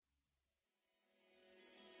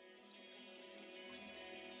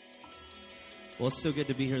Well, it's so good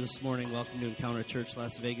to be here this morning. Welcome to Encounter Church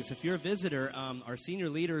Las Vegas. If you're a visitor, our senior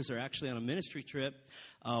leaders are actually on a ministry trip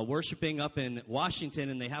worshiping up in Washington,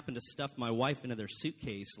 and they happen to stuff my wife into their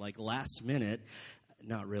suitcase like last minute.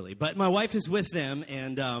 Not really, but my wife is with them,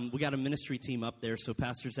 and we got a ministry team up there, so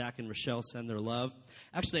Pastor Zach and Rochelle send their love.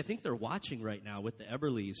 Actually, I think they're watching right now with the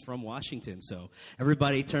Eberleys from Washington, so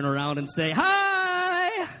everybody turn around and say,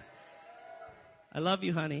 hi! I love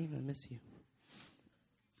you, honey. I miss you.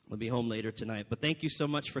 We'll be home later tonight, but thank you so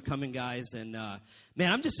much for coming, guys, and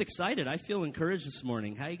man, I'm just excited. I feel encouraged this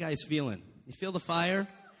morning. How you guys feeling? You feel the fire?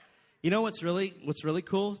 You know what's really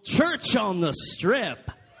cool? Church on the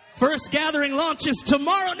Strip. First gathering launches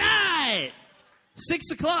tomorrow night,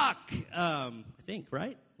 6 o'clock, I think,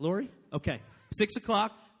 right, Lori? Okay, 6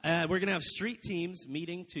 o'clock. We're going to have street teams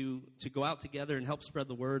meeting to go out together and help spread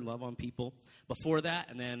the word, love on people before that,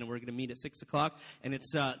 and then we're going to meet at 6 o'clock. And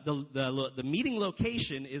it's the meeting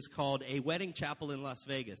location is called A Wedding Chapel in Las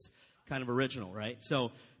Vegas. Kind of original, right?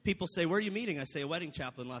 So people say, where are you meeting? I say, a wedding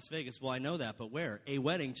chapel in Las Vegas. Well, I know that, but where? A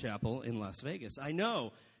Wedding Chapel in Las Vegas. I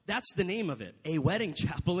know. That's the name of it, A Wedding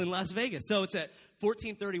Chapel in Las Vegas. So it's at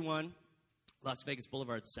 1431 Las Vegas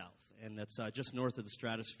Boulevard South, and that's just north of the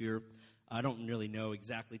Stratosphere. I don't really know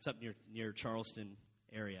exactly. It's up near Charleston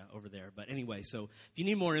area over there. But anyway, so if you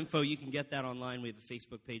need more info, you can get that online. We have a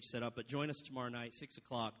Facebook page set up. But join us tomorrow night, 6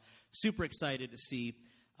 o'clock. Super excited to see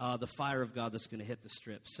the fire of God that's going to hit the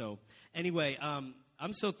Strip. So anyway, I'm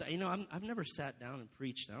so, I've never sat down and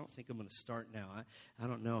preached. I don't think I'm going to start now. I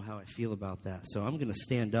don't know how I feel about that. So I'm going to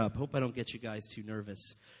stand up. Hope I don't get you guys too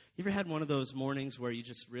nervous. You ever had one of those mornings where you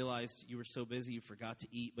just realized you were so busy you forgot to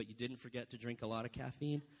eat, but you didn't forget to drink a lot of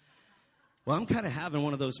caffeine? Well, I'm kind of having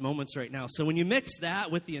one of those moments right now. So when you mix that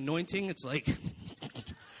with the anointing, it's like,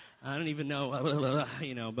 I don't even know,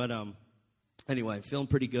 but anyway, feeling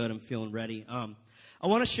pretty good. I'm feeling ready. I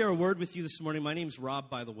want to share a word with you this morning. My name's Rob,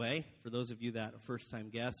 by the way, for those of you that are first-time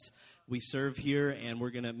guests. We serve here, and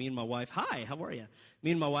me and my wife, hi, how are you? Me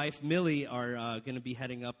and my wife, Millie, are going to be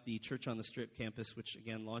heading up the Church on the Strip campus, which,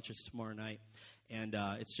 again, launches tomorrow night. And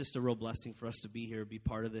it's just a real blessing for us to be here, be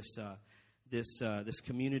part of this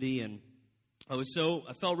community. And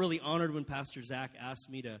I felt really honored when Pastor Zach asked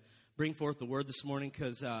me to bring forth the word this morning,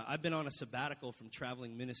 because I've been on a sabbatical from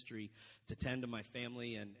traveling ministry to tend to my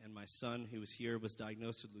family, and my son, who was here, was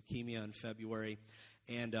diagnosed with leukemia in February,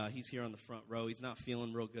 and he's here on the front row. He's not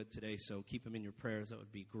feeling real good today, so keep him in your prayers. That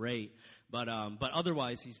would be great, but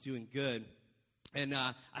otherwise, he's doing good. And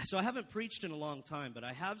so I haven't preached in a long time, but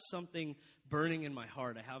I have something burning in my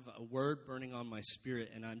heart. I have a word burning on my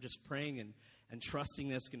spirit, and I'm just praying and trusting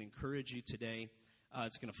that's going to encourage you today.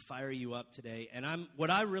 It's going to fire you up today. And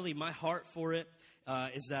my heart for it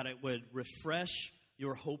is that it would refresh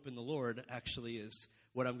your hope in the Lord, actually, is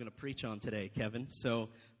what I'm going to preach on today, Kevin. So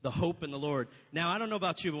the hope in the Lord. Now, I don't know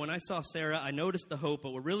about you, but when I saw Sarah, I noticed the hope,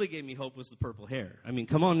 but what really gave me hope was the purple hair. I mean,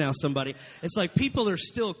 come on now, somebody. It's like people are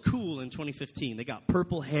still cool in 2015. They got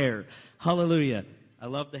purple hair. Hallelujah. I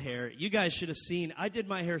love the hair. You guys should have seen. I did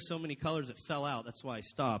my hair so many colors it fell out. That's why I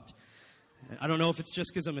stopped. I don't know if it's just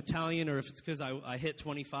because I'm Italian or if it's because I hit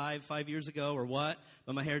 25 5 years ago or what,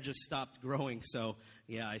 but my hair just stopped growing. So,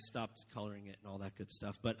 yeah, I stopped coloring it and all that good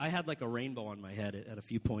stuff. But I had like a rainbow on my head at a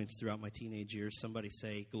few points throughout my teenage years. Somebody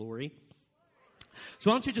say glory. So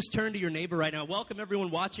why don't you just turn to your neighbor right now. Welcome everyone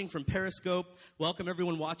watching from Periscope. Welcome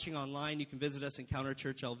everyone watching online. You can visit us at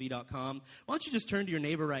encounterchurchlv.com. Why don't you just turn to your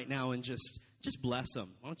neighbor right now and just bless them.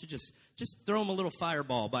 Why don't you just throw them a little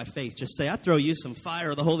fireball by faith. Just say, I throw you some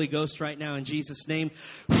fire of the Holy Ghost right now in Jesus' name.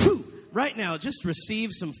 Whew! Right now, just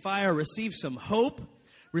receive some fire, receive some hope,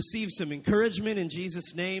 receive some encouragement in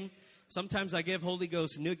Jesus' name. Sometimes I give Holy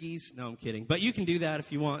Ghost noogies. No, I'm kidding. But you can do that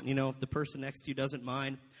if you want, if the person next to you doesn't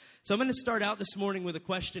mind. So I'm going to start out this morning with a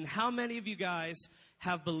question. How many of you guys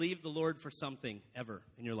have believed the Lord for something ever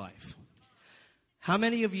in your life? How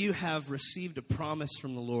many of you have received a promise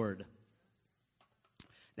from the Lord?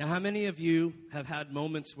 Now, how many of you have had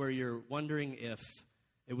moments where you're wondering if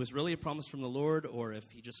it was really a promise from the Lord or if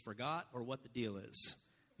he just forgot or what the deal is?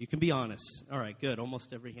 You can be honest. All right, good.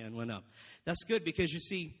 Almost every hand went up. That's good because, you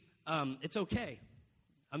see, it's okay.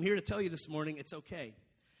 I'm here to tell you this morning it's okay.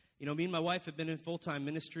 Me and my wife have been in full-time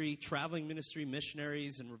ministry, traveling ministry,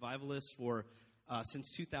 missionaries, and revivalists for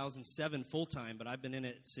since 2007 full-time, but I've been in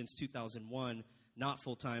it since 2001. Not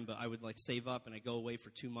full-time, but I would save up and I go away for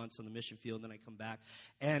 2 months on the mission field and then I come back.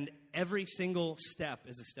 And every single step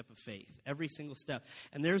is a step of faith. Every single step.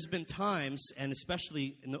 And there's been times, and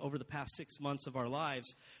especially over the past 6 months of our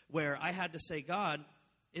lives, where I had to say, God,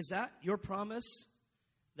 is that your promise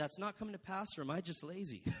that's not coming to pass, or am I just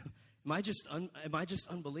lazy? Am I just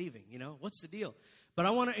unbelieving? What's the deal? But I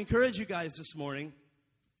want to encourage you guys this morning.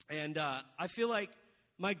 And I feel like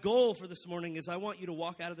my goal for this morning is I want you to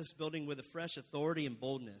walk out of this building with a fresh authority and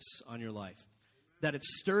boldness on your life. That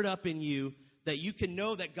it's stirred up in you, that you can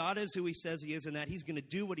know that God is who he says he is and that he's going to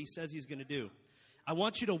do what he says he's going to do. I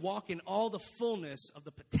want you to walk in all the fullness of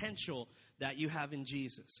the potential that you have in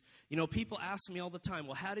Jesus. People ask me all the time,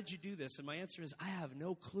 well, how did you do this? And my answer is, I have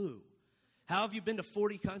no clue. How have you been to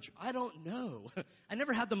 40 countries? I don't know. I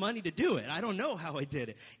never had the money to do it. I don't know how I did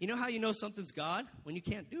it. You know how you know something's God? When you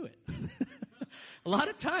can't do it. A lot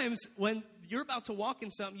of times when you're about to walk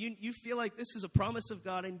in something, you feel like this is a promise of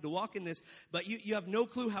God. I need to walk in this, but you have no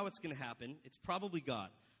clue how it's going to happen. It's probably God.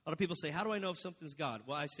 A lot of people say, how do I know if something's God?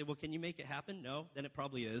 Well, I say, well, can you make it happen? No, then it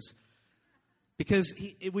probably is. Because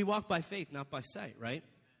we walk by faith, not by sight, right?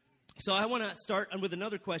 So I want to start with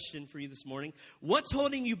another question for you this morning. What's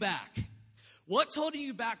holding you back? What's holding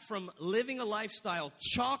you back from living a lifestyle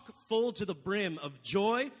chock full to the brim of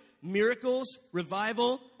joy, miracles,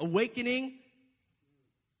 revival, awakening?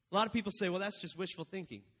 A lot of people say, well, that's just wishful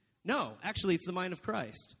thinking. No, actually, it's the mind of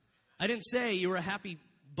Christ. I didn't say you were a happy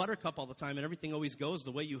buttercup all the time and everything always goes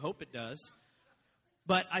the way you hope it does.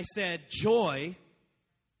 But I said joy,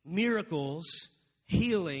 miracles,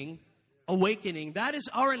 healing, awakening. That is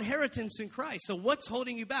our inheritance in Christ. So what's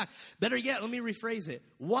holding you back? Better yet, let me rephrase it.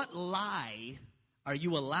 What lie are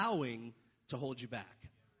you allowing to hold you back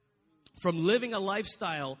from living a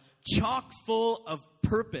lifestyle chock full of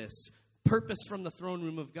purpose from the throne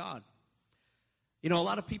room of God? A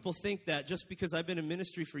lot of people think that just because I've been in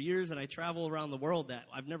ministry for years and I travel around the world that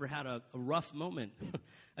I've never had a rough moment.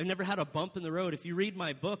 I've never had a bump in the road. If you read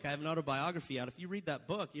my book, I have an autobiography out. If you read that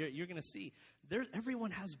book, you're going to see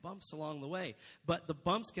everyone has bumps along the way. But the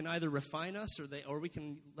bumps can either refine us or we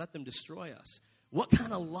can let them destroy us. What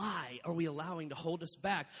kind of lie are we allowing to hold us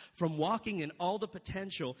back from walking in all the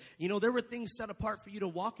potential? There were things set apart for you to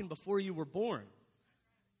walk in before you were born.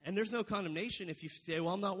 And there's no condemnation if you say,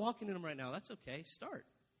 well, I'm not walking in them right now. That's okay. Start.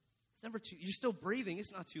 It's never too, you're still breathing.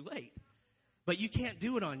 It's not too late. But you can't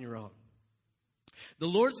do it on your own. The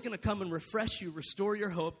Lord's going to come and refresh you, restore your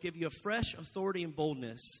hope, give you a fresh authority and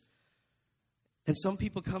boldness. And some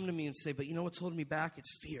people come to me and say, but what's holding me back?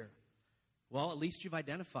 It's fear. Well, at least you've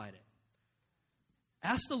identified it.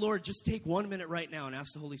 Ask the Lord, just take 1 minute right now and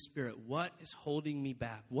ask the Holy Spirit, what is holding me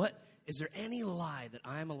back? Is there any lie that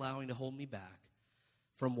I'm allowing to hold me back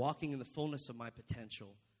from walking in the fullness of my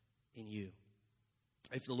potential in you?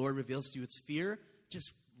 If the Lord reveals to you it's fear,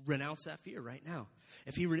 just renounce that fear right now.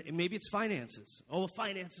 Maybe it's finances. Oh, well,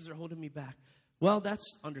 finances are holding me back. Well,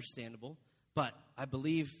 that's understandable, but I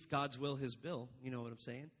believe God's will, his bill. You know what I'm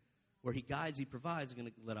saying? Where he guides, he provides. I'm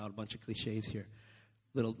going to let out a bunch of cliches here.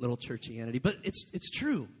 Little churchianity. But it's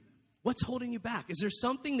true. What's holding you back? Is there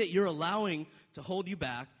something that you're allowing to hold you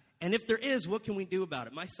back? And if there is, what can we do about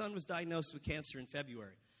it? My son was diagnosed with cancer in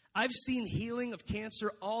February. I've seen healing of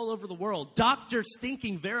cancer all over the world. Doctor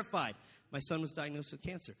stinking verified. My son was diagnosed with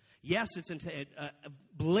cancer. Yes, it's a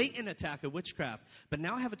blatant attack of witchcraft. But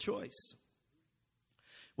now I have a choice.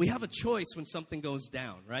 We have a choice when something goes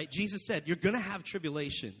down, right? Jesus said, you're going to have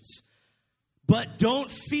tribulations. But don't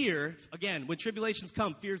fear. Again, when tribulations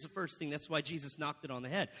come, fear is the first thing. That's why Jesus knocked it on the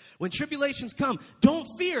head. When tribulations come, don't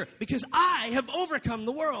fear, because I have overcome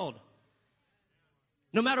the world.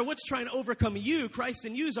 No matter what's trying to overcome you, Christ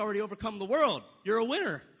in you has already overcome the world. You're a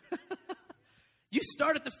winner. You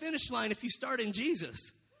start at the finish line if you start in Jesus.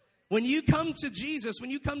 When you come to Jesus,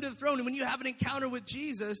 when you come to the throne, and when you have an encounter with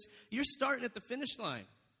Jesus, you're starting at the finish line.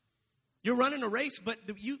 You're running a race, but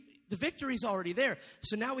the victory's already there.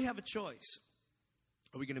 So now we have a choice.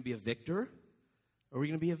 Are we going to be a victor, or are we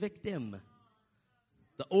going to be a victim?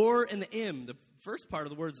 The or and the im, the first part of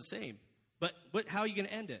the word is the same. But how are you going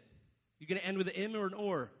to end it? You're going to end with an im or an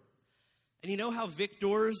or. And you know how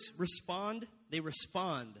victors respond? They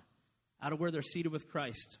respond out of where they're seated with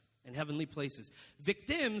Christ in heavenly places.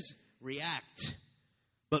 Victims react,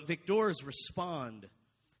 but victors respond.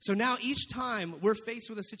 So now each time we're faced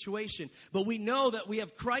with a situation, but we know that we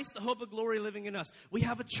have Christ, the hope of glory, living in us. We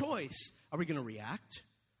have a choice. Are we going to react,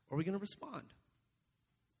 or are we going to respond?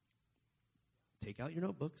 Take out your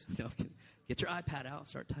notebooks. No, get your iPad out,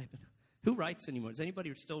 start typing. Who writes anymore? Does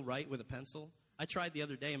anybody still write with a pencil? I tried the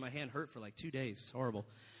other day, and my hand hurt for like 2 days. It's horrible.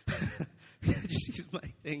 I just use my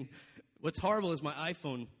thing. What's horrible is my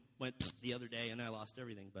iPhone went the other day, and I lost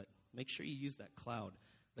everything. But make sure you use that cloud.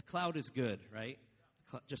 The cloud is good, right?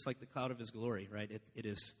 Just like the cloud of his glory, right? It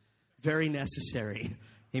is very necessary.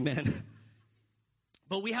 Amen.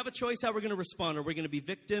 But we have a choice how we're going to respond. Are we going to be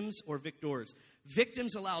victims or victors?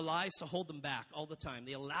 Victims allow lies to hold them back all the time.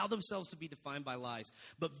 They allow themselves to be defined by lies.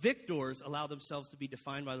 But victors allow themselves to be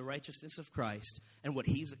defined by the righteousness of Christ and what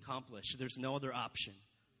he's accomplished. There's no other option.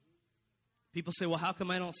 People say, well, how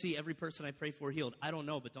come I don't see every person I pray for healed? I don't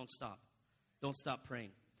know, but don't stop. Don't stop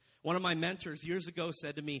praying. One of my mentors years ago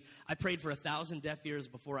said to me, I prayed for 1,000 deaf ears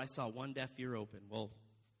before I saw one deaf ear open. Well,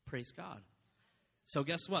 praise God. So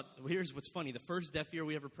guess what? Here's what's funny. The first deaf ear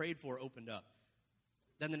we ever prayed for opened up.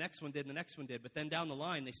 Then the next one did, and the next one did. But then down the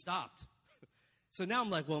line, they stopped. So now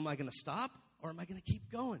I'm like, well, am I going to stop or am I going to keep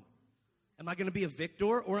going? Am I going to be a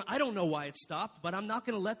victor? Or I don't know why it stopped, but I'm not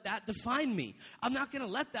going to let that define me. I'm not going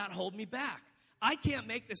to let that hold me back. I can't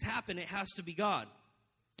make this happen. It has to be God.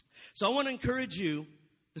 So I want to encourage you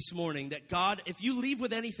this morning that God, if you leave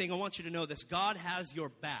with anything, I want you to know this. God has your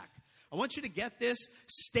back. I want you to get this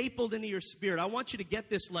stapled into your spirit. I want you to get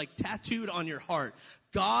this like tattooed on your heart.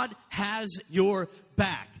 God has your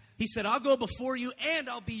back. He said, I'll go before you and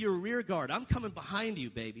I'll be your rear guard. I'm coming behind you,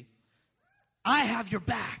 baby. I have your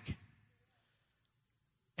back.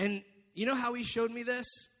 And you know how he showed me this?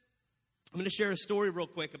 I'm going to share a story real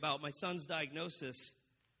quick about my son's diagnosis.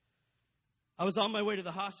 I was on my way to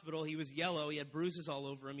the hospital. He was yellow. He had bruises all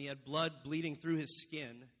over him. He had blood bleeding through his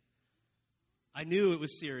skin. I knew it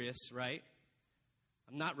was serious, right?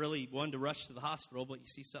 I'm not really one to rush to the hospital, but you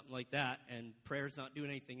see something like that, and prayer's not doing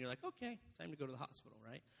anything. You're like, okay, time to go to the hospital,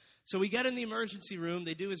 right? So we get in the emergency room.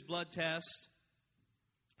 They do his blood test.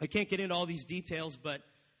 I can't get into all these details, but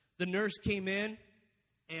the nurse came in,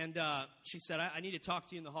 and she said, I need to talk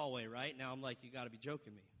to you in the hallway, right? Now I'm like, you got to be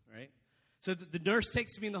joking me, right? So the nurse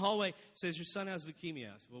takes me in the hallway, says, your son has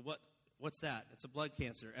leukemia. I said, well, what's that? It's a blood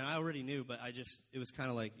cancer. And I already knew, but it was kind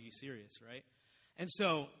of like, are you serious, right? And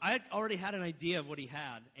so I had already had an idea of what he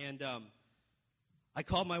had. And I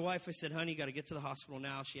called my wife. I said, honey, you got to get to the hospital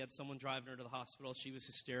now. She had someone driving her to the hospital. She was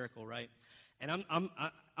hysterical, right? And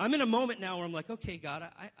I'm in a moment now where I'm like, okay, God,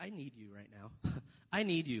 I need you right now. I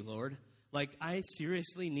need you, Lord. Like, I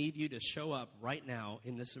seriously need you to show up right now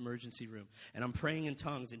in this emergency room. And I'm praying in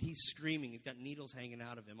tongues, and he's screaming. He's got needles hanging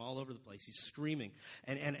out of him all over the place. He's screaming.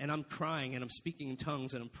 And I'm crying, and I'm speaking in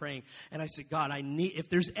tongues, and I'm praying. And I said, God, if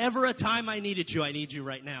there's ever a time I needed you, I need you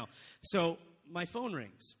right now. So my phone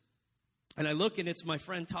rings. And I look, and it's my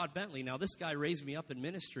friend Todd Bentley. Now, this guy raised me up in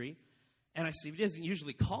ministry. And I see, he doesn't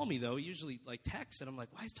usually call me, though. He usually, texts. And I'm like,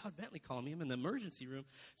 why is Todd Bentley calling me? I'm in the emergency room.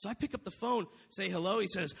 So I pick up the phone, say hello. He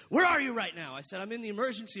says, where are you right now? I said, I'm in the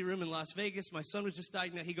emergency room in Las Vegas. My son was just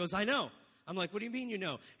diagnosed. He goes, I know. I'm like, what do you mean you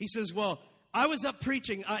know? He says, well, I was up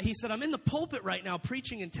preaching. He said, I'm in the pulpit right now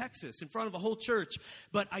preaching in Texas in front of a whole church.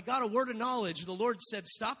 But I got a word of knowledge. The Lord said,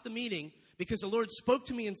 stop the meeting. Because the Lord spoke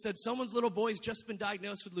to me and said, someone's little boy's just been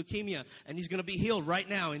diagnosed with leukemia. And he's going to be healed right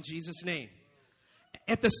now in Jesus' name.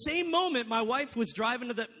 At the same moment, my wife was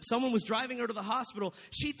someone was driving her to the hospital.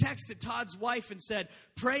 She texted Todd's wife and said,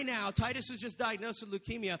 pray now. Titus was just diagnosed with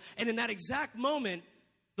leukemia. And in that exact moment,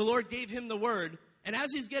 the Lord gave him the word. And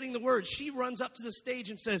as he's getting the word, she runs up to the stage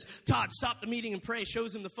and says, Todd, stop the meeting and pray.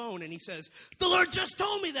 Shows him the phone. And he says, the Lord just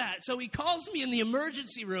told me that. So he calls me in the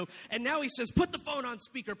emergency room. And now he says, put the phone on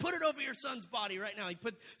speaker. Put it over your son's body right now.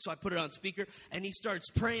 So I put it on speaker. And he starts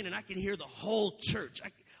praying. And I can hear the whole church.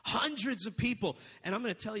 Hundreds of people. And I'm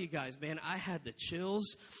going to tell you guys, man, I had the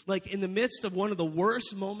chills. Like in the midst of one of the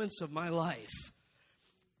worst moments of my life,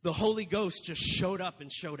 the Holy Ghost just showed up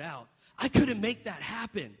and showed out. I couldn't make that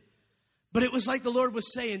happen. But it was like the Lord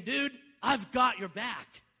was saying, dude, I've got your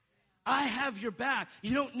back. I have your back.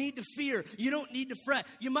 You don't need to fear. You don't need to fret.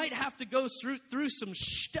 You might have to go through some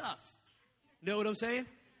stuff. Know what I'm saying?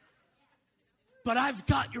 But I've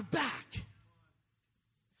got your back.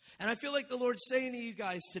 And I feel like the Lord's saying to you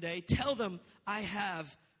guys today, tell them I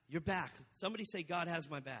have your back. Somebody say, God has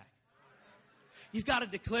my back. You've got to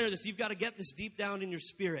declare this. You've got to get this deep down in your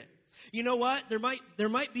spirit. You know what? There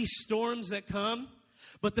might be storms that come,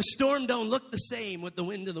 but the storm don't look the same when the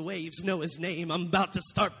wind and the waves know his name. I'm about to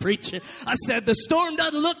start preaching. I said the storm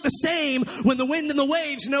doesn't look the same when the wind and the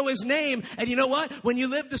waves know his name. And you know what? When you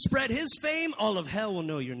live to spread his fame, all of hell will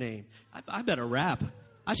know your name. I better rap.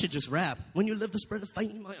 I should just rap. When you live to spread the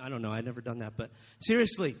fame. I don't know. I've never done that. But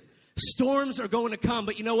seriously, storms are going to come.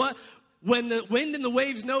 But you know what? When the wind and the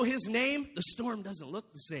waves know his name, the storm doesn't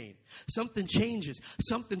look the same. Something changes.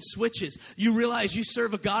 Something switches. You realize you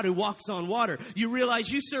serve a God who walks on water. You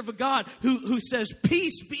realize you serve a God who says,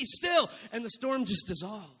 peace, be still. And the storm just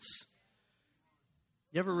dissolves.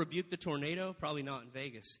 You ever rebuked a tornado? Probably not in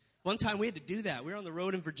Vegas. One time we had to do that. We were on the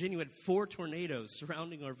road in Virginia. We had 4 tornadoes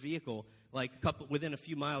surrounding our vehicle, like within a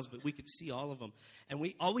few miles, but we could see all of them.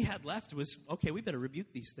 And all we had left was, okay, we better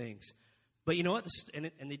rebuke these things. But you know what?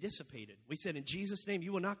 And they dissipated. We said, in Jesus' name,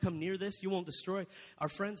 you will not come near this. You won't destroy. Our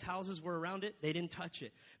friends' houses were around it. They didn't touch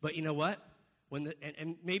it. But you know what?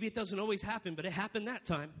 And maybe it doesn't always happen, but it happened that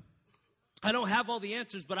time. I don't have all the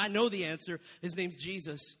answers, but I know the answer. His name's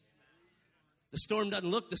Jesus. The storm doesn't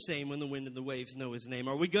look the same when the wind and the waves know his name.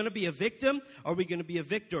 Are we going to be a victim? Or are we going to be a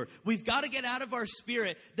victor? We've got to get out of our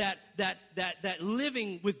spirit that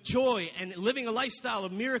living with joy and living a lifestyle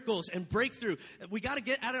of miracles and breakthrough. We got to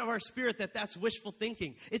get out of our spirit that's wishful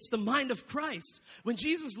thinking. It's the mind of Christ. When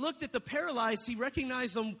Jesus looked at the paralyzed, he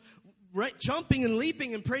recognized them jumping and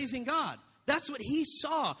leaping and praising God. That's what he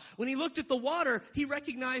saw. When he looked at the water, he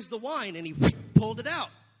recognized the wine and he pulled it out.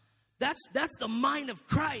 That's the mind of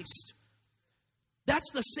Christ.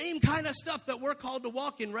 That's the same kind of stuff that we're called to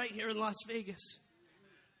walk in right here in Las Vegas.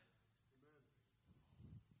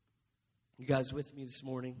 You guys with me this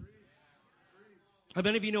morning? How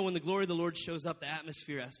many of you know when the glory of the Lord shows up, the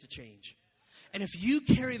atmosphere has to change? And if you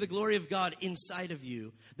carry the glory of God inside of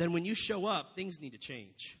you, then when you show up, things need to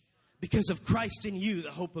change. Because of Christ in you,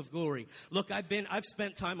 the hope of glory. Look, I've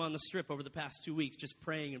spent time on the Strip over the past 2 weeks just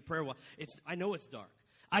praying and prayer. I know it's dark.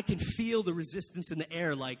 I can feel the resistance in the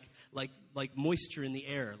air, like moisture in the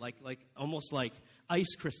air, almost like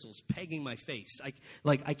ice crystals pegging my face. I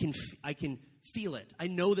can feel it. I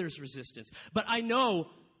know there's resistance, but I know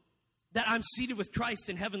that I'm seated with Christ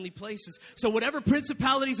in heavenly places. So whatever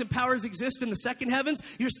principalities and powers exist in the second heavens,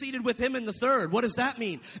 you're seated with him in the third. What does that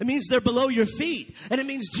mean? It means they're below your feet, and it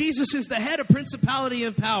means Jesus is the head of principality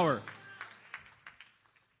and power.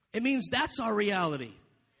 It means that's our reality.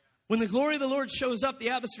 When the glory of the Lord shows up,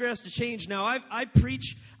 the atmosphere has to change. Now,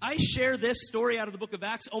 I share this story out of the book of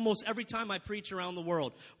Acts almost every time I preach around the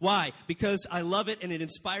world. Why? Because I love it and it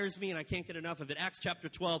inspires me and I can't get enough of it. Acts chapter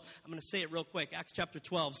 12, I'm going to say it real quick. Acts chapter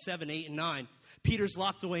 12, 7, 8, and 9. Peter's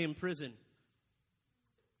locked away in prison.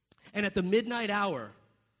 And at the midnight hour,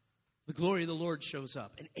 the glory of the Lord shows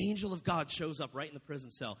up. An angel of God shows up right in the prison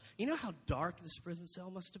cell. You know how dark this prison cell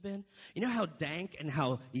must have been? You know how dank and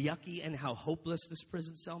how yucky and how hopeless this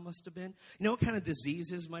prison cell must have been? You know what kind of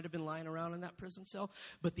diseases might have been lying around in that prison cell?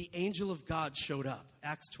 But the angel of God showed up.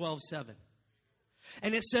 Acts 12, 7.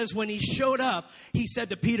 And it says when he showed up, he said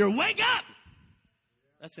to Peter, "Wake up!"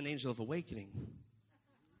 That's an angel of awakening.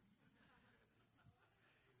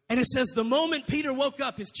 And it says the moment Peter woke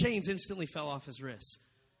up, his chains instantly fell off his wrists.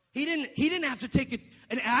 He didn't have to take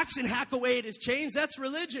an axe and hack away at his chains. That's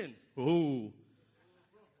religion. Oh.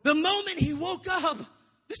 The moment he woke up,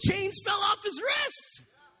 the chains fell off his wrists.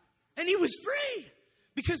 And he was free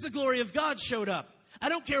because the glory of God showed up. I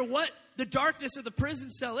don't care what the darkness of the prison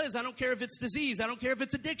cell is. I don't care if it's disease. I don't care if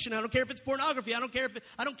it's addiction. I don't care if it's pornography. I don't care.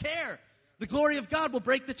 The glory of God will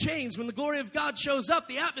break the chains. When the glory of God shows up,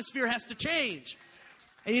 the atmosphere has to change.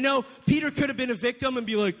 And you know, Peter could have been a victim and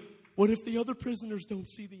be like, what if the other prisoners don't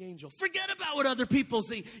see the angel? Forget about what other people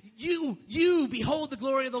see. You behold the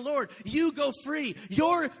glory of the Lord. You go free.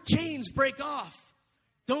 Your chains break off.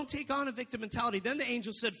 Don't take on a victim mentality. Then the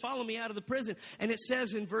angel said, "Follow me out of the prison." And it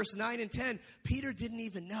says in verse 9 and 10, Peter didn't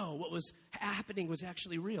even know what was happening was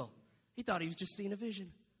actually real. He thought he was just seeing a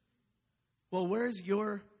vision. Well, where's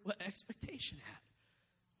your expectation at?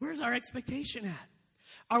 Where's our expectation at?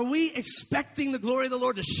 Are we expecting the glory of the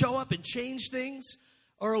Lord to show up and change things?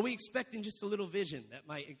 Or are we expecting just a little vision that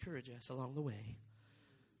might encourage us along the way?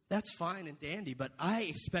 That's fine and dandy, but I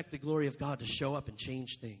expect the glory of God to show up and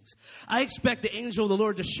change things. I expect the angel of the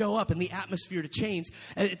Lord to show up and the atmosphere to change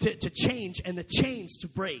and the chains to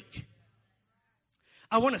break.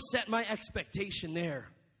 I want to set my expectation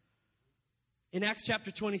there. In Acts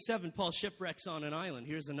chapter 27, Paul shipwrecks on an island.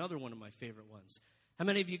 Here's another one of my favorite ones. How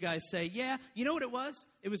many of you guys say, yeah, you know what it was?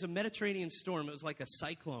 It was a Mediterranean storm. It was like a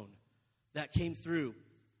cyclone that came through.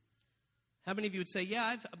 How many of you would say,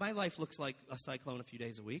 yeah, my life looks like a cyclone a few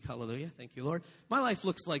days a week. Hallelujah. Thank you, Lord. My life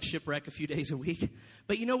looks like shipwreck a few days a week.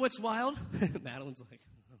 But you know what's wild? Madeline's like,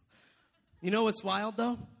 oh. You know what's wild,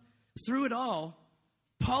 though? Through it all,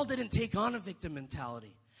 Paul didn't take on a victim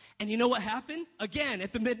mentality. And you know what happened? Again,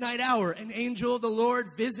 at the midnight hour, an angel of the Lord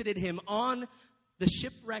visited him on the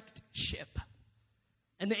shipwrecked ship.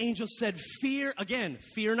 And the angel said, fear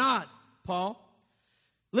not, Paul.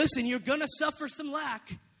 Listen, you're going to suffer some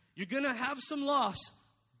lack. You're going to have some loss,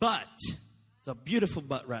 but, it's a beautiful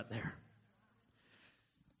but right there.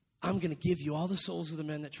 I'm going to give you all the souls of the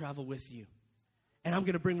men that travel with you. And I'm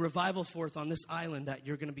going to bring revival forth on this island that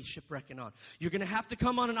you're going to be shipwrecking on. You're going to have to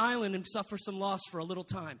come on an island and suffer some loss for a little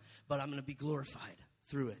time, but I'm going to be glorified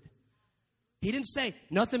through it. He didn't say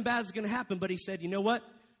nothing bad is going to happen, but he said, you know what?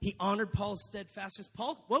 He honored Paul's steadfastness.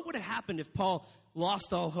 Paul, what would have happened if Paul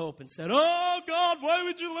lost all hope and said, oh, God, why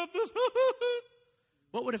would you let this?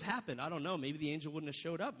 What would have happened? I don't know. Maybe the angel wouldn't have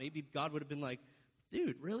showed up. Maybe God would have been like,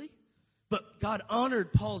 dude, really? But God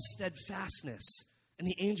honored Paul's steadfastness. And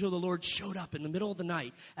the angel of the Lord showed up in the middle of the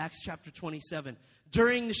night, Acts chapter 27,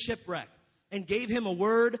 during the shipwreck, and gave him a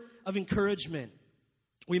word of encouragement.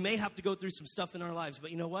 We may have to go through some stuff in our lives, but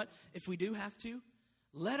you know what? If we do have to,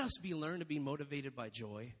 let us learn to be motivated by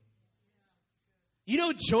joy. You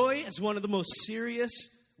know, joy is one of the most serious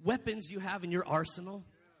weapons you have in your arsenal.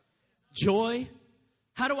 Joy.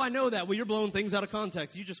 How do I know that? Well, you're blowing things out of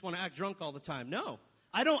context. You just want to act drunk all the time. No,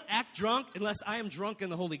 I don't act drunk unless I am drunk in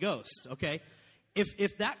the Holy Ghost, okay?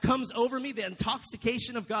 If that comes over me, the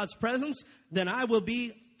intoxication of God's presence, then I will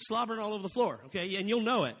be slobbering all over the floor, okay? And you'll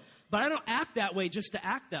know it. But I don't act that way just to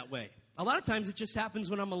act that way. A lot of times it just happens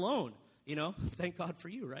when I'm alone, you know? Thank God for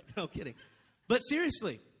you, right? No kidding. But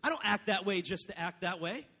seriously, I don't act that way just to act that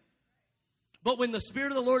way. But when the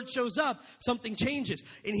Spirit of the Lord shows up, something changes.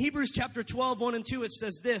 In Hebrews chapter 12, 1 and 2, it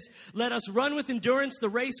says this: let us run with endurance the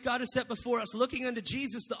race God has set before us, looking unto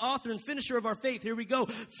Jesus, the author and finisher of our faith. Here we go.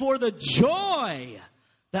 For the joy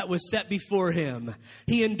that was set before him,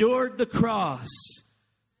 he endured the cross.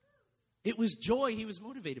 It was joy he was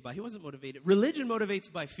motivated by. He wasn't motivated. Religion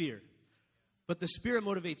motivates by fear, but the Spirit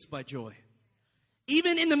motivates by joy.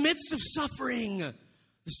 Even in the midst of suffering, the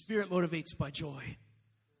Spirit motivates by joy.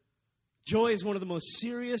 Joy is one of the most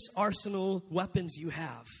serious arsenal weapons you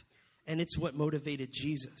have, and it's what motivated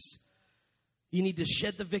Jesus. You need to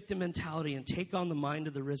shed the victim mentality and take on the mind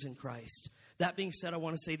of the risen Christ. That being said, I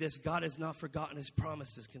want to say this: God has not forgotten his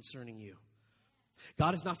promises concerning you.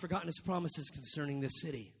 God has not forgotten his promises concerning this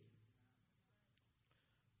city.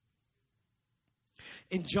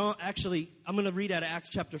 In John, actually, I'm going to read out of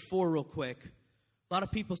Acts chapter 4 real quick. A lot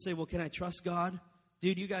of people say, well, can I trust God?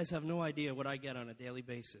 Dude, you guys have no idea what I get on a daily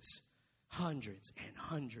basis. Hundreds and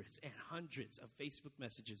hundreds and hundreds of Facebook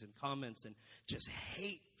messages and comments and just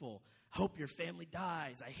hateful. Hope your family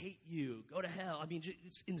dies. I hate you. Go to hell. I mean,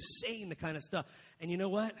 it's insane, the kind of stuff. And you know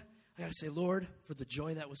what? I got to say, Lord, for the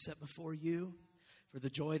joy that was set before you, for the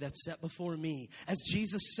joy that's set before me. As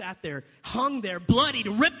Jesus sat there, hung there, bloodied,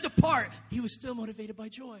 ripped apart, he was still motivated by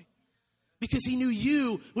joy. Because he knew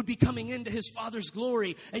you would be coming into his Father's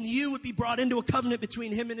glory, and you would be brought into a covenant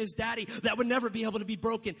between him and his daddy that would never be able to be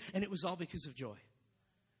broken. And it was all because of joy.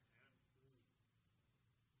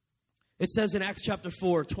 It says in Acts chapter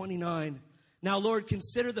 4, 29, now, Lord,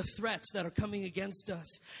 consider the threats that are coming against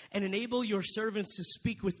us and enable your servants to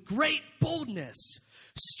speak with great boldness.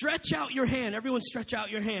 Stretch out your hand. Everyone stretch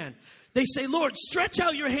out your hand. They say, Lord, stretch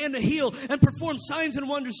out your hand to heal and perform signs and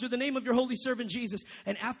wonders through the name of your holy servant Jesus.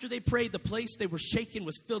 And after they prayed, the place they were shaken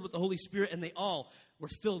was filled with the Holy Spirit, and they all were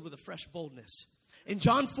filled with a fresh boldness. In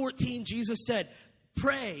John 14, Jesus said,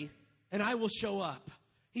 pray and I will show up.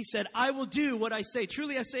 He said, I will do what I say.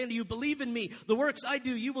 Truly I say unto you, believe in me. The works I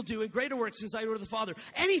do, you will do, and greater works as I do to the Father.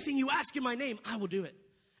 Anything you ask in my name, I will do it.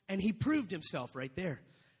 And he proved himself right there.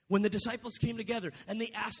 When the disciples came together and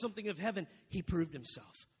they asked something of heaven, he proved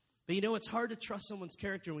himself. But you know, it's hard to trust someone's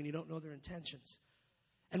character when you don't know their intentions.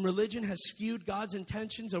 And religion has skewed God's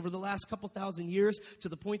intentions over the last couple thousand years to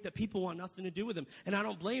the point that people want nothing to do with him. And I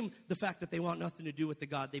don't blame the fact that they want nothing to do with the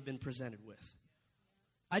God they've been presented with.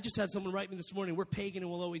 I just had someone write me this morning, we're pagan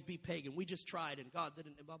and we'll always be pagan. We just tried and God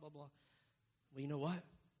didn't, and blah, blah, blah. Well, you know what?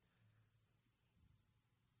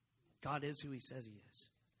 God is who he says he is.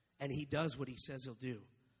 And he does what he says he'll do.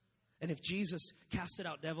 And if Jesus casted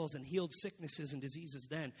out devils and healed sicknesses and diseases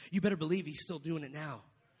then, you better believe he's still doing it now.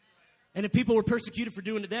 And if people were persecuted for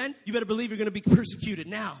doing it then, you better believe you're going to be persecuted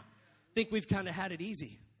now. I think we've kind of had it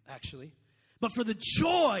easy, actually. But for the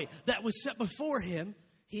joy that was set before him,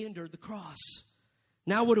 he endured the cross.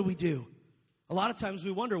 Now what do? A lot of times we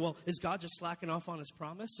wonder, well, is God just slacking off on his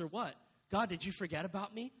promise or what? God, did you forget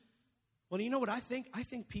about me? Well, you know what I think? I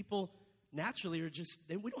think people naturally are just,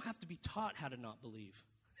 we don't have to be taught how to not believe.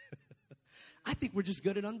 I think we're just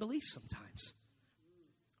good at unbelief sometimes.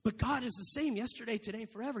 But God is the same yesterday, today,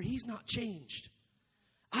 forever. He's not changed.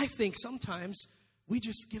 I think sometimes we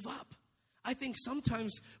just give up. I think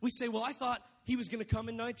sometimes we say, well, I thought he was going to come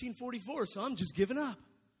in 1944, so I'm just giving up.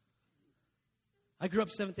 I grew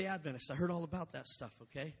up Seventh-day Adventist. I heard all about that stuff,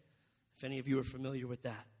 okay? If any of you are familiar with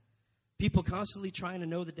that. People constantly trying to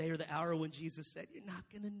know the day or the hour when Jesus said, you're not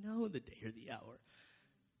going to know the day or the hour.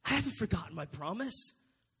 I haven't forgotten my promise.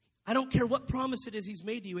 I don't care what promise it is he's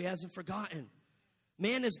made to you, he hasn't forgotten.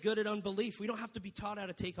 Man is good at unbelief. We don't have to be taught how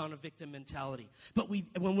to take on a victim mentality. But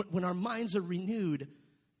when our minds are renewed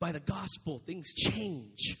by the gospel, things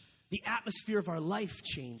change. The atmosphere of our life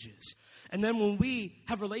changes. And then when we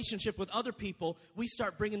have relationship with other people, we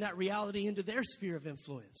start bringing that reality into their sphere of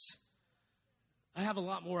influence. I have a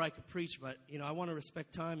lot more I could preach, but, I want to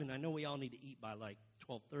respect time, and I know we all need to eat by like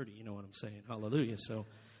 12:30, you know what I'm saying? Hallelujah.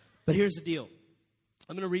 But here's the deal.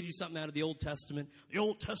 I'm going to read you something out of the Old Testament. The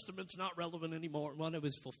Old Testament's not relevant anymore. Well, it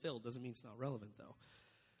was fulfilled. Doesn't mean it's not relevant, though.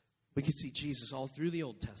 We can see Jesus all through the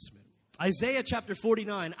Old Testament. Isaiah chapter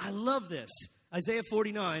 49. I love this. Isaiah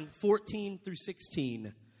 49, 14 through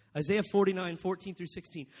 16. Isaiah 49, 14 through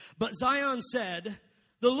 16. But Zion said,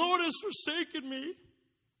 the Lord has forsaken me,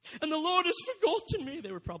 and the Lord has forgotten me.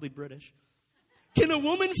 They were probably British. Can a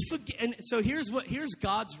woman forget? And so here's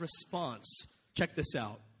God's response. Check this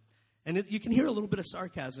out. And you can hear a little bit of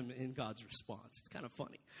sarcasm in God's response. It's kind of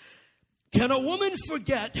funny. Can a woman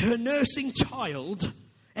forget her nursing child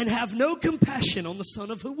and have no compassion on the son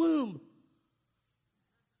of her womb?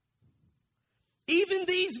 Even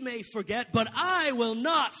these may forget, but I will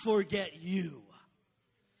not forget you.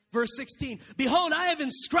 Verse 16, behold, I have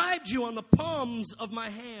inscribed you on the palms of my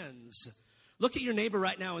hands. Look at your neighbor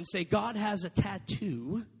right now and say, God has a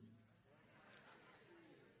tattoo,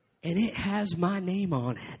 and it has my name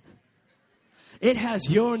on it. It has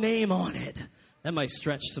your name on it. That might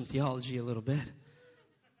stretch some theology a little bit.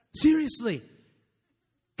 Seriously.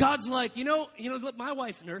 God's like, look, my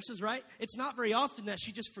wife nurses, right? It's not very often that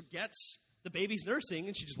she just forgets the baby's nursing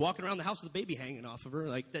and she's just walking around the house with the baby hanging off of her.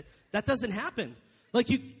 Like that doesn't happen. Like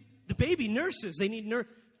the baby nurses, they need nurse.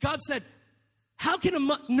 God said, how can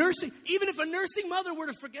even if a nursing mother were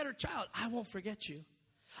to forget her child, I won't forget you.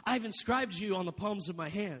 I've inscribed you on the palms of my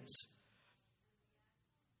hands.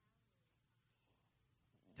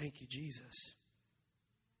 Thank you, Jesus.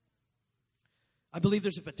 I believe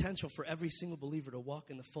there's a potential for every single believer to walk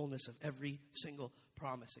in the fullness of every single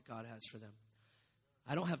promise that God has for them.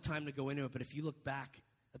 I don't have time to go into it, but if you look back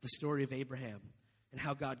at the story of Abraham and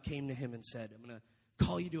how God came to him and said, I'm going to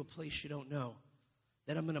call you to a place you don't know,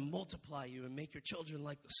 that I'm going to multiply you and make your children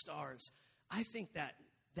like the stars. I think that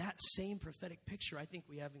same prophetic picture I think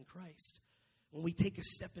we have in Christ. When we take a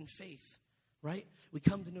step in faith, right? We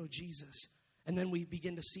come to know Jesus. And then we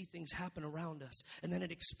begin to see things happen around us. And then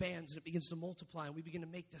it expands and it begins to multiply. And we begin to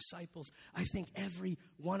make disciples. I think every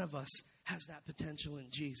one of us has that potential in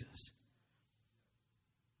Jesus.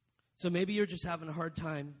 So maybe you're just having a hard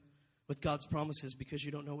time with God's promises because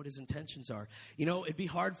you don't know what his intentions are. It'd be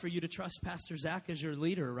hard for you to trust Pastor Zach as your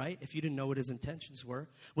leader, right? If you didn't know what his intentions were.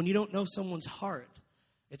 When you don't know someone's heart,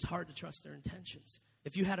 it's hard to trust their intentions.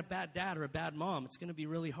 If you had a bad dad or a bad mom, it's going to be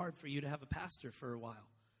really hard for you to have a pastor for a while,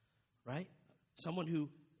 right? Someone who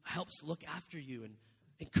helps look after you and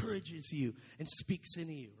encourages you and speaks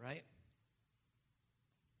into you, right?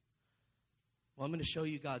 Well, I'm going to show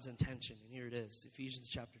you God's intention, and here it is. Ephesians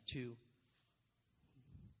chapter 2,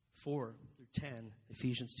 4 through 10.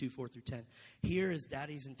 Ephesians 2, 4 through 10. Here is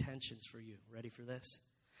Daddy's intentions for you. Ready for this?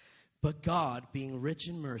 But God, being rich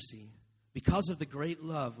in mercy, because of the great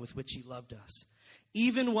love with which he loved us,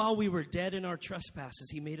 even while we were dead in our trespasses,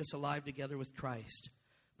 he made us alive together with Christ.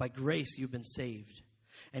 By grace you've been saved.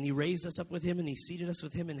 And he raised us up with him and he seated us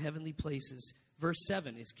with him in heavenly places. Verse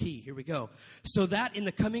 7 is key. Here we go. So that in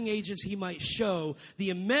the coming ages he might show the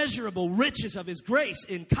immeasurable riches of his grace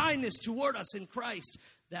in kindness toward us in Christ.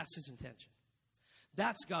 That's his intention.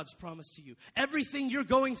 That's God's promise to you. Everything you're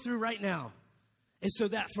going through right now is so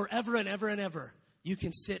that forever and ever and ever you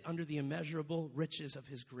can sit under the immeasurable riches of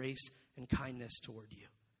his grace and kindness toward you.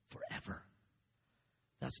 Forever.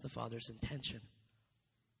 That's the Father's intention.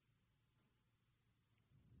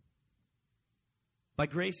 By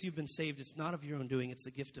grace you've been saved. It's not of your own doing. It's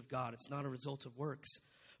the gift of God. It's not a result of works.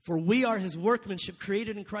 For we are his workmanship,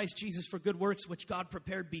 created in Christ Jesus for good works, which God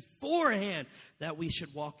prepared beforehand that we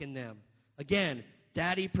should walk in them. Again,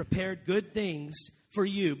 Daddy prepared good things for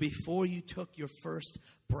you before you took your first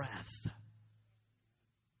breath.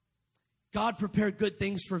 God prepared good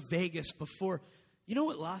things for Vegas before. You know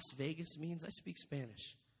what Las Vegas means? I speak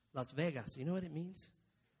Spanish. Las Vegas. You know what it means?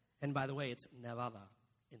 And by the way, it's Nevada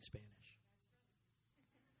in Spanish.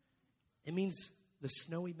 It means the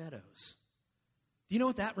snowy meadows. Do you know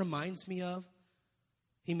what that reminds me of?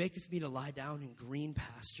 He maketh me to lie down in green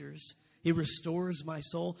pastures. He restores my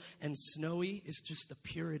soul. And snowy is just the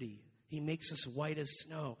purity. He makes us white as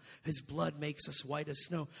snow. His blood makes us white as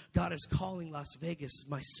snow. God is calling Las Vegas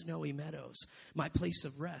my snowy meadows, my place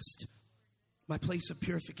of rest, my place of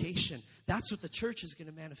purification. That's what the church is going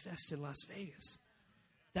to manifest in Las Vegas.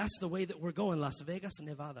 That's the way that we're going. Las Vegas,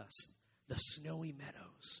 Nevada, the snowy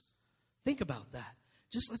meadows. Think about that.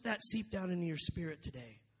 Just let that seep down into your spirit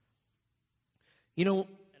today. And I'm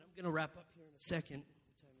going to wrap up here in a second.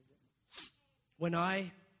 What time is it? When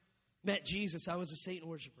I met Jesus, I was a Satan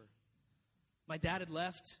worshiper. My dad had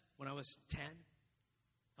left when I was 10.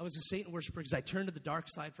 I was a Satan worshiper because I turned to the dark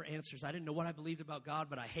side for answers. I didn't know what I believed about God,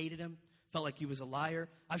 but I hated him. Felt like he was a liar.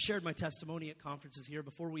 I've shared my testimony at conferences here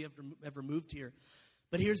before we ever moved here.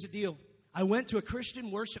 But here's the deal. I went to a Christian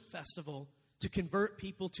worship festival to convert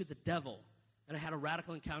people to the devil, and I had a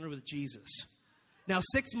radical encounter with Jesus. Now,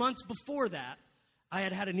 6 months before that, I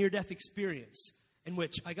had a near-death experience in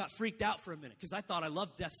which I got freaked out for a minute because I thought I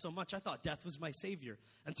loved death so much. I thought death was my savior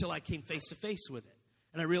until I came face to face with it.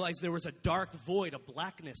 And I realized there was a dark void, a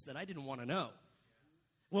blackness that I didn't want to know.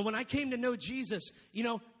 Well, when I came to know Jesus,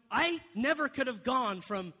 I never could have gone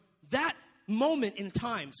from that moment in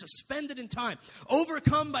time, suspended in time,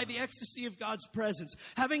 overcome by the ecstasy of God's presence,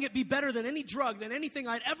 having it be better than any drug, than anything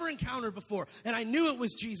I'd ever encountered before. And I knew it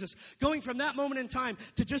was Jesus. Going from that moment in time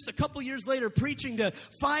to just a couple years later, preaching to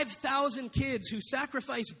 5,000 kids who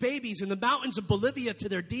sacrifice babies in the mountains of Bolivia to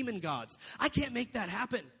their demon gods. I can't make that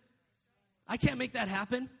happen. I can't make that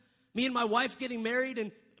happen. Me and my wife getting married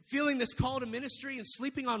and feeling this call to ministry and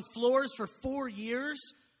sleeping on floors for 4 years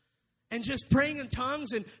and just praying in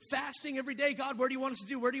tongues and fasting every day. God, where do you want us to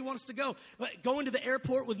do? Where do you want us to go? Going to the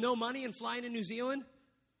airport with no money and flying to New Zealand?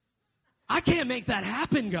 I can't make that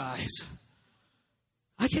happen, guys.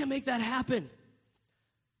 I can't make that happen.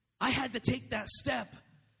 I had to take that step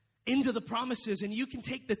into the promises, and you can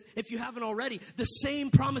take this, if you haven't already, the same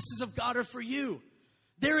promises of God are for you.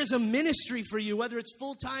 There is a ministry for you, whether it's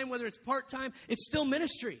full-time, whether it's part-time, it's still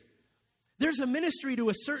ministry. There's a ministry to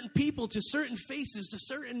a certain people, to certain faces, to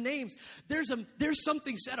certain names. There's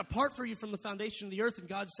something set apart for you from the foundation of the earth, and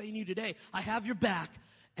God's saying to you today, I have your back,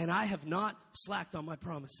 and I have not slacked on my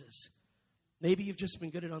promises. Maybe you've just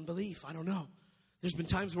been good at unbelief. I don't know. There's been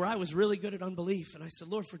times where I was really good at unbelief, and I said,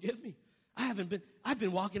 Lord, forgive me. I've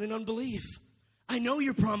been walking in unbelief. I know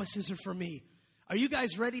your promises are for me. Are you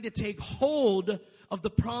guys ready to take hold of the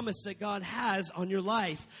promise that God has on your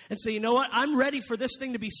life and say, you know what? I'm ready for this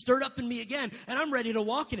thing to be stirred up in me again, and I'm ready to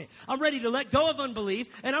walk in it. I'm ready to let go of unbelief,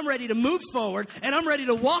 and I'm ready to move forward, and I'm ready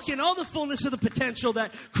to walk in all the fullness of the potential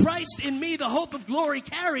that Christ in me, the hope of glory,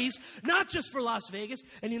 carries, not just for Las Vegas.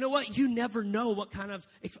 And you know what? You never know what kind of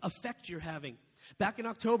effect you're having. Back in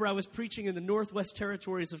October, I was preaching in the Northwest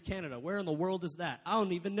Territories of Canada. Where in the world is that? I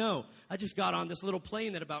don't even know. I just got on this little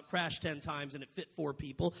plane that about crashed 10 times, and it fit 4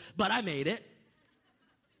 people, but I made it.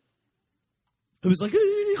 It was like,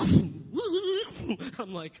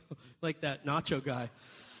 I'm like that nacho guy.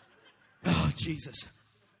 Oh, Jesus.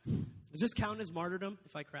 Does this count as martyrdom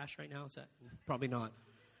if I crash right now? Is that? Probably not.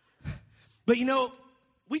 But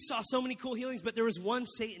we saw so many cool healings, but there was one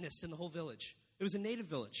Satanist in the whole village. It was a native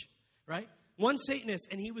village, right? One Satanist,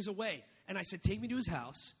 and he was away. And I said, take me to his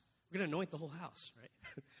house. We're going to anoint the whole house,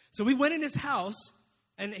 right? So we went in his house,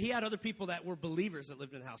 and he had other people that were believers that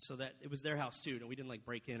lived in the house, so that it was their house too, and we didn't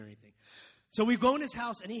break in or anything. So we go in his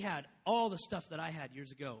house, and he had all the stuff that I had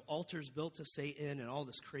years ago. Altars built to Satan and all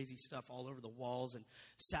this crazy stuff all over the walls and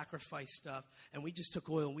sacrifice stuff. And we just took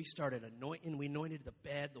oil, and we started anointing. We anointed the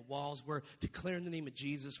bed, the walls. We're declaring the name of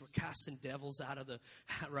Jesus. We're casting devils out of the,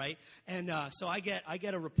 right? And so I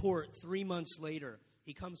get a report 3 months later.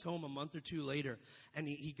 He comes home a month or 2 later, and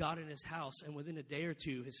he got in his house. And within a day or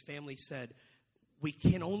two, his family said, we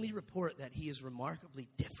can only report that he is remarkably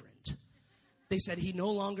different. They said he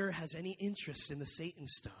no longer has any interest in the Satan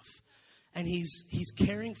stuff. And he's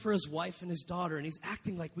caring for his wife and his daughter, and he's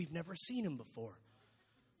acting like we've never seen him before.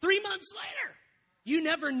 3 months later. You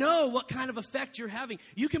never know what kind of effect you're having.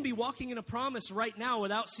 You can be walking in a promise right now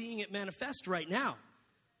without seeing it manifest right now.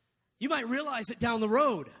 You might realize it down the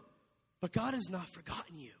road, but God has not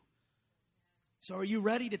forgotten you. So are you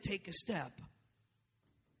ready to take a step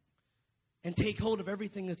and take hold of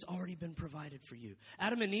everything that's already been provided for you?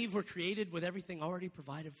 Adam and Eve were created with everything already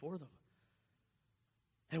provided for them.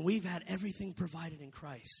 And we've had everything provided in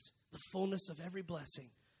Christ. The fullness of every blessing.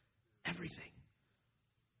 Everything.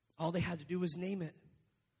 All they had to do was name it.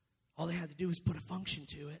 All they had to do was put a function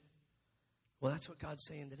to it. Well, that's what God's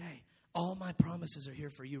saying today. All my promises are here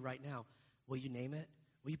for you right now. Will you name it?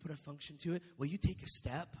 Will you put a function to it? Will you take a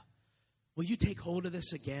step? Will you take hold of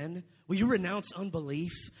this again? Will you renounce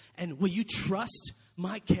unbelief? And will you trust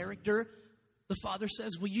my character? The Father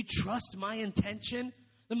says, will you trust my intention?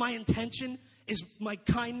 That my intention is my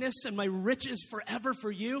kindness and my riches forever for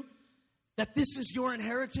you? That this is your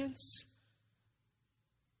inheritance?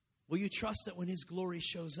 Will you trust that when His glory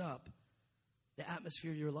shows up, the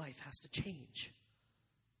atmosphere of your life has to change?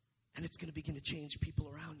 And it's going to begin to change people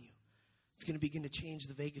around you. It's going to begin to change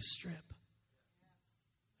the Vegas Strip.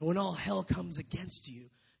 And when all hell comes against you,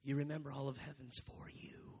 you remember all of heaven's for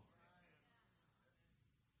you.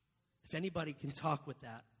 If anybody can talk with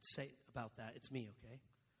that, say about that, it's me, okay?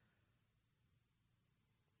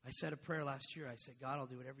 I said a prayer last year. I said, God, I'll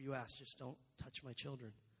do whatever you ask. Just don't touch my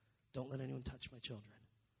children. Don't let anyone touch my children.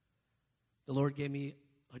 The Lord gave me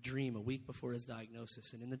a dream a week before his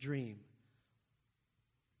diagnosis. And in the dream,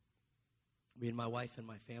 me and my wife and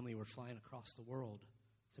my family were flying across the world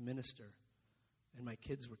to minister. And my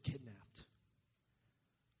kids were kidnapped.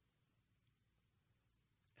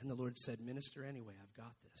 And the Lord said, minister anyway. I've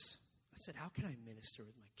got this. I said, how can I minister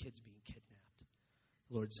with my kids being kidnapped?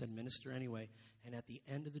 The Lord said, minister anyway. And at the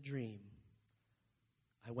end of the dream,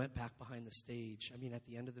 I went back behind the stage. At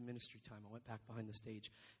the end of the ministry time, I went back behind the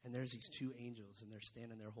stage. And there's these two angels, and they're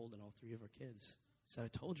standing there holding all three of our kids. I said,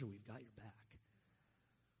 I told you we've got your back.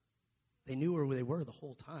 They knew where they were the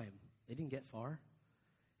whole time. They didn't get far.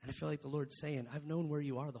 And I feel like the Lord's saying, I've known where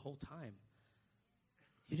you are the whole time.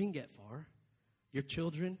 You didn't get far. Your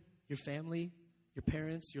children, your family, your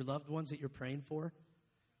parents, your loved ones that you're praying for,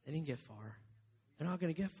 they didn't get far. They're not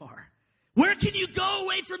going to get far. Where can you go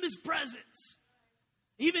away from his presence?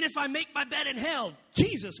 Even if I make my bed in hell,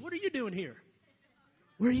 Jesus, what are you doing here?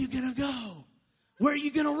 Where are you going to go? Where are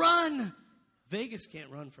you going to run? Vegas can't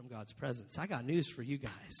run from God's presence. I got news for you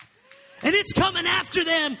guys. And it's coming after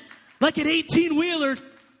them like an 18-wheeler.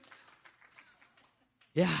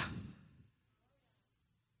 Yeah.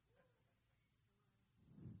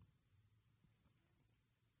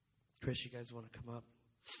 Chris, you guys want to come up?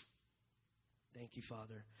 Thank you,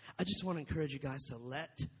 Father. I just want to encourage you guys to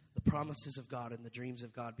let the promises of God and the dreams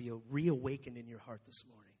of God be reawakened in your heart this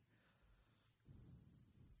morning.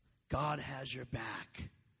 God has your back.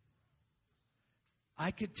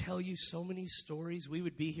 I could tell you so many stories. We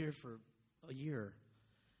would be here for a year.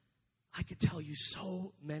 I could tell you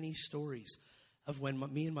so many stories of when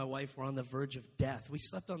me and my wife were on the verge of death. We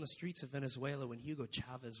slept on the streets of Venezuela when Hugo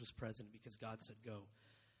Chavez was president because God said go.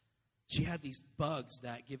 She had these bugs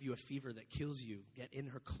that give you a fever that kills you, get in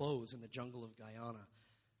her clothes in the jungle of Guyana.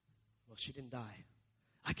 Well, she didn't die.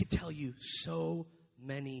 I could tell you so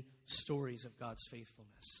many stories of God's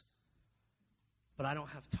faithfulness. But I don't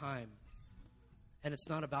have time. And it's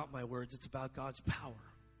not about my words, it's about God's power.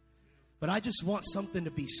 But I just want something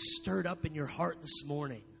to be stirred up in your heart this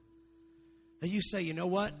morning. That you say, you know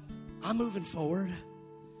what? I'm moving forward.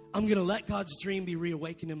 I'm going to let God's dream be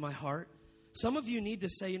reawakened in my heart. Some of you need to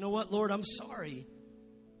say, you know what, Lord, I'm sorry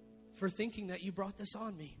for thinking that you brought this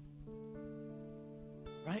on me.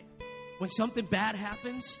 Right? When something bad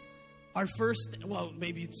happens,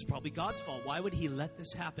 maybe it's probably God's fault. Why would he let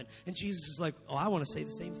this happen? And Jesus is like, I want to say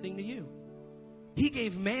the same thing to you. He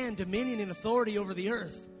gave man dominion and authority over the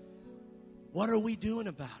earth. What are we doing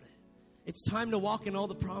about it? It's time to walk in all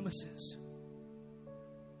the promises.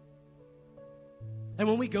 And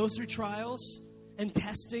when we go through trials and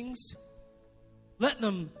testings, let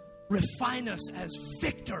them refine us as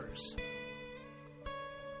victors.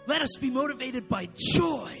 Let us be motivated by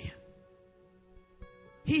joy.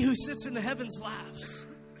 He who sits in the heavens laughs.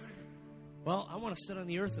 Well, I want to sit on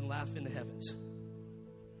the earth and laugh in the heavens.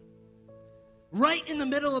 Right in the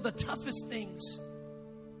middle of the toughest things.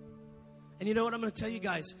 And you know what I'm going to tell you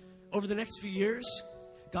guys? Over the next few years,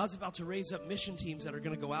 God's about to raise up mission teams that are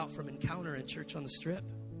going to go out from Encounter and Church on the Strip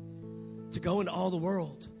to go into all the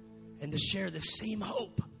world and to share the same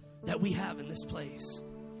hope that we have in this place,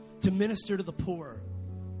 to minister to the poor.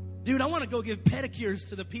 Dude, I want to go give pedicures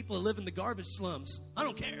to the people who live in the garbage slums. I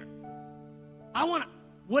don't care.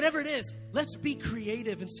 Whatever it is, let's be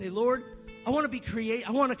creative and say, Lord, I want to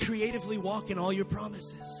creatively walk in all your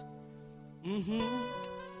promises.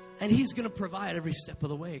 And he's going to provide every step of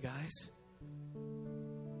the way, guys.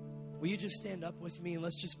 Will you just stand up with me and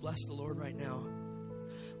let's just bless the Lord right now.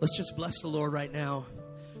 Let's just bless the Lord right now.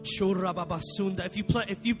 If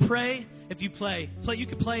you pray, you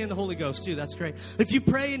can play in the Holy Ghost too. That's great. If you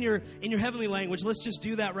pray in your heavenly language, let's just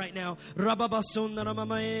do that right now.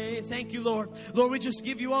 Thank you, Lord. Lord, we just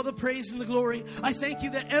give you all the praise and the glory. I thank you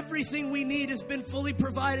that everything we need has been fully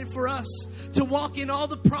provided for us to walk in all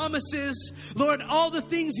the promises. Lord, all the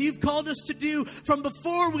things you've called us to do from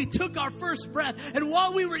before we took our first breath. And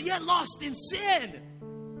while we were yet lost in sin,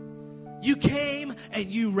 you came and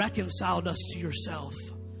you reconciled us to yourself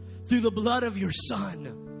through the blood of your Son.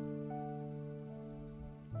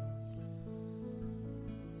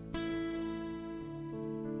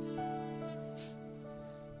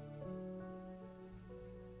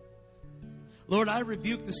 Lord, I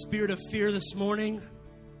rebuke the spirit of fear this morning.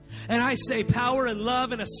 And I say power and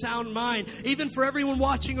love and a sound mind, even for everyone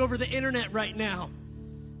watching over the internet right now.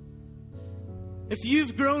 If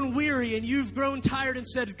you've grown weary and you've grown tired and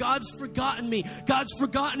said, God's forgotten me, God's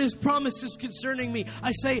forgotten his promises concerning me,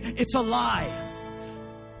 I say it's a lie.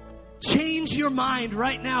 Change your mind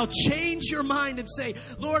right now. Change your mind and say,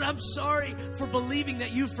 Lord, I'm sorry for believing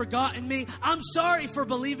that you've forgotten me. I'm sorry for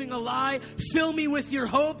believing a lie. Fill me with your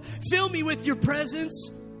hope. Fill me with your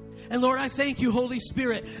presence. And Lord, I thank you, Holy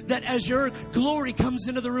Spirit, that as your glory comes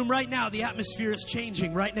into the room right now, the atmosphere is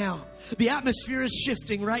changing right now. The atmosphere is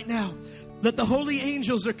shifting right now. That the holy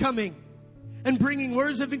angels are coming and bringing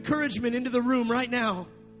words of encouragement into the room right now.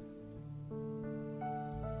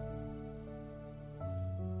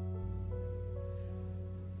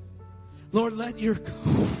 Lord, let your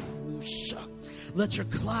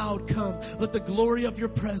cloud come. Let the glory of your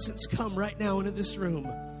presence come right now into this room.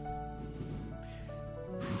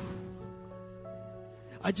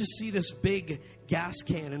 I just see this big gas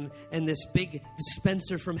can and this big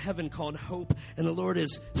dispenser from heaven called hope. And the Lord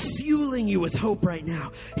is fueling you with hope right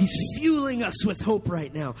now. He's fueling us with hope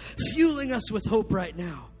right now. Fueling us with hope right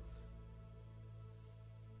now.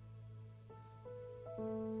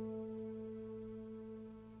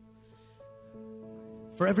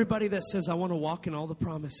 For everybody that says, I want to walk in all the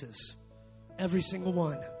promises, every single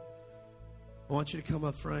one, I want you to come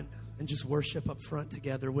up front and just worship up front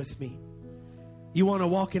together with me. You want to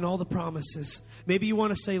walk in all the promises. Maybe you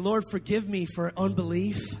want to say, Lord, forgive me for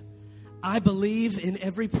unbelief. I believe in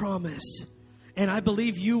every promise. And I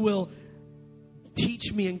believe you will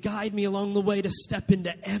teach me and guide me along the way to step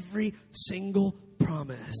into every single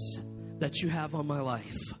promise that you have on my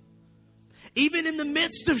life. Even in the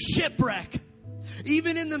midst of shipwreck,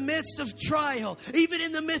 even in the midst of trial, even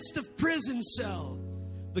in the midst of prison cell,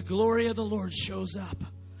 the glory of the Lord shows up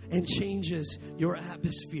and changes your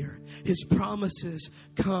atmosphere. His promises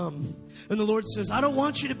come. And the Lord says, I don't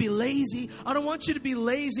want you to be lazy. I don't want you to be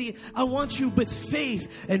lazy. I want you with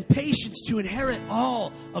faith and patience to inherit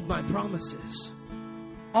all of my promises.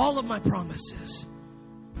 All of my promises.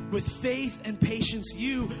 With faith and patience,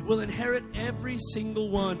 you will inherit every single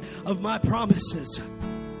one of my promises.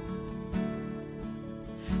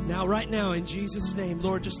 Now, right now, in Jesus' name,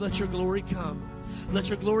 Lord, just let your glory come. Let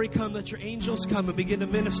your glory come. Let your angels come and begin to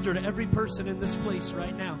minister to every person in this place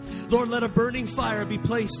right now. Lord, let a burning fire be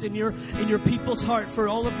placed in your people's heart for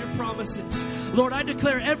all of your promises. Lord, I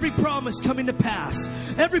declare every promise coming to pass.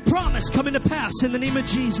 Every promise coming to pass in the name of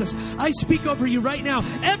Jesus. I speak over you right now.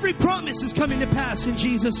 Every promise is coming to pass in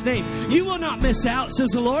Jesus' name. You will not miss out, says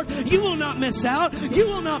the Lord. You will not miss out. You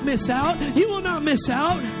will not miss out. You will not miss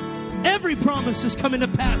out. Every promise is coming to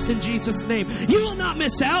pass in Jesus' name. You will not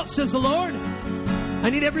miss out, says the Lord. I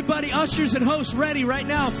need everybody, ushers and hosts, ready right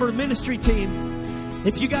now for a ministry team.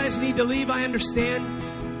 If you guys need to leave, I understand.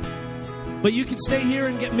 But you can stay here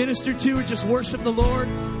and get ministered to or just worship the Lord.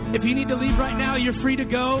 If you need to leave right now, you're free to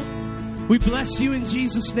go. We bless you in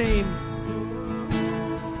Jesus' name.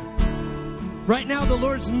 Right now, the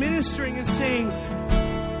Lord's ministering and saying,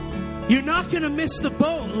 you're not going to miss the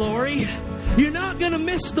boat, Lori. You're not going to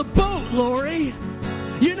miss the boat, Lori.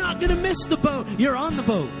 You're not going to miss the boat. You're on the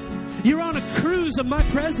boat. You're on a cruise of my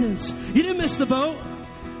presence. You didn't miss the boat.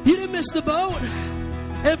 You didn't miss the boat.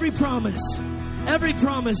 Every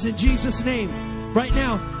promise in Jesus' name. Right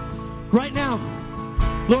now. Right now.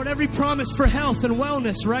 Lord, every promise for health and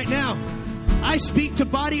wellness right now. I speak to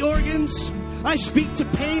body organs. I speak to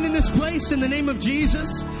pain in this place in the name of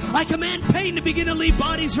Jesus. I command pain to begin to leave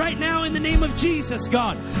bodies right now in the name of Jesus,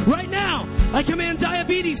 God. Right now, I command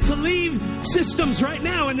diabetes to leave systems right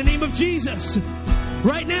now in the name of Jesus.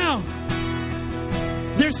 Right now,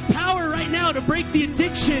 there's power right now to break the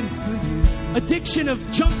addiction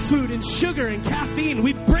of junk food and sugar and caffeine.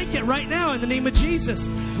 We break it right now in the name of Jesus.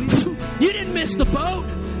 You didn't miss the boat.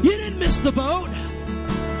 You didn't miss the boat.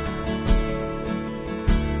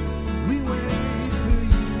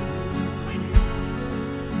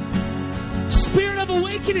 Spirit of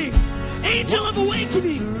awakening, angel of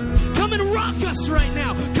awakening, come and rock us right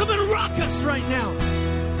now. Come and rock us right now.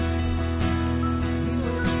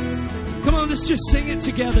 Come on, let's just sing it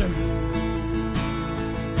together.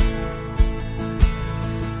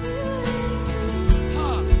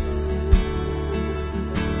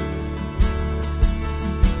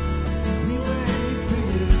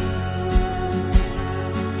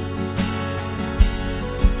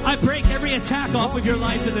 I break every attack off of your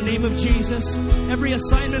life in the name of Jesus. Every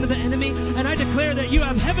assignment of the enemy. And I declare that you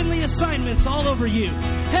have heavenly assignments all over you.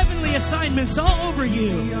 Heavenly assignments all over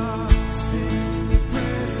you.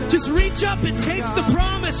 Just reach up and take the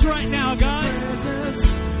promise right now, guys.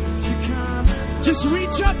 Just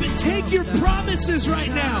reach up and take your promises right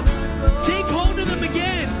now. Take hold of them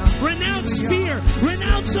again. Renounce fear.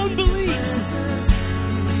 Renounce unbelief.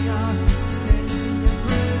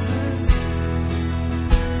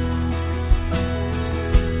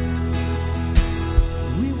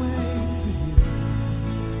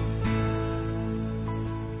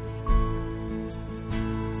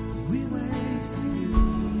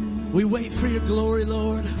 wait for your glory,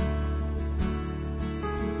 Lord.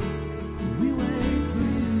 We wait for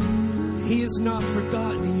you. He has not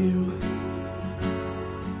forgotten you.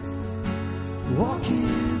 Walk in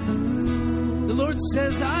the room. The Lord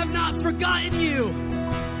says, I've not forgotten you.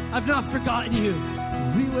 I've not forgotten you.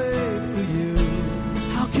 We wait for you.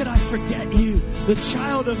 How could I forget you? The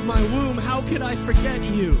child of my womb, how could I forget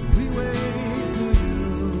you? We wait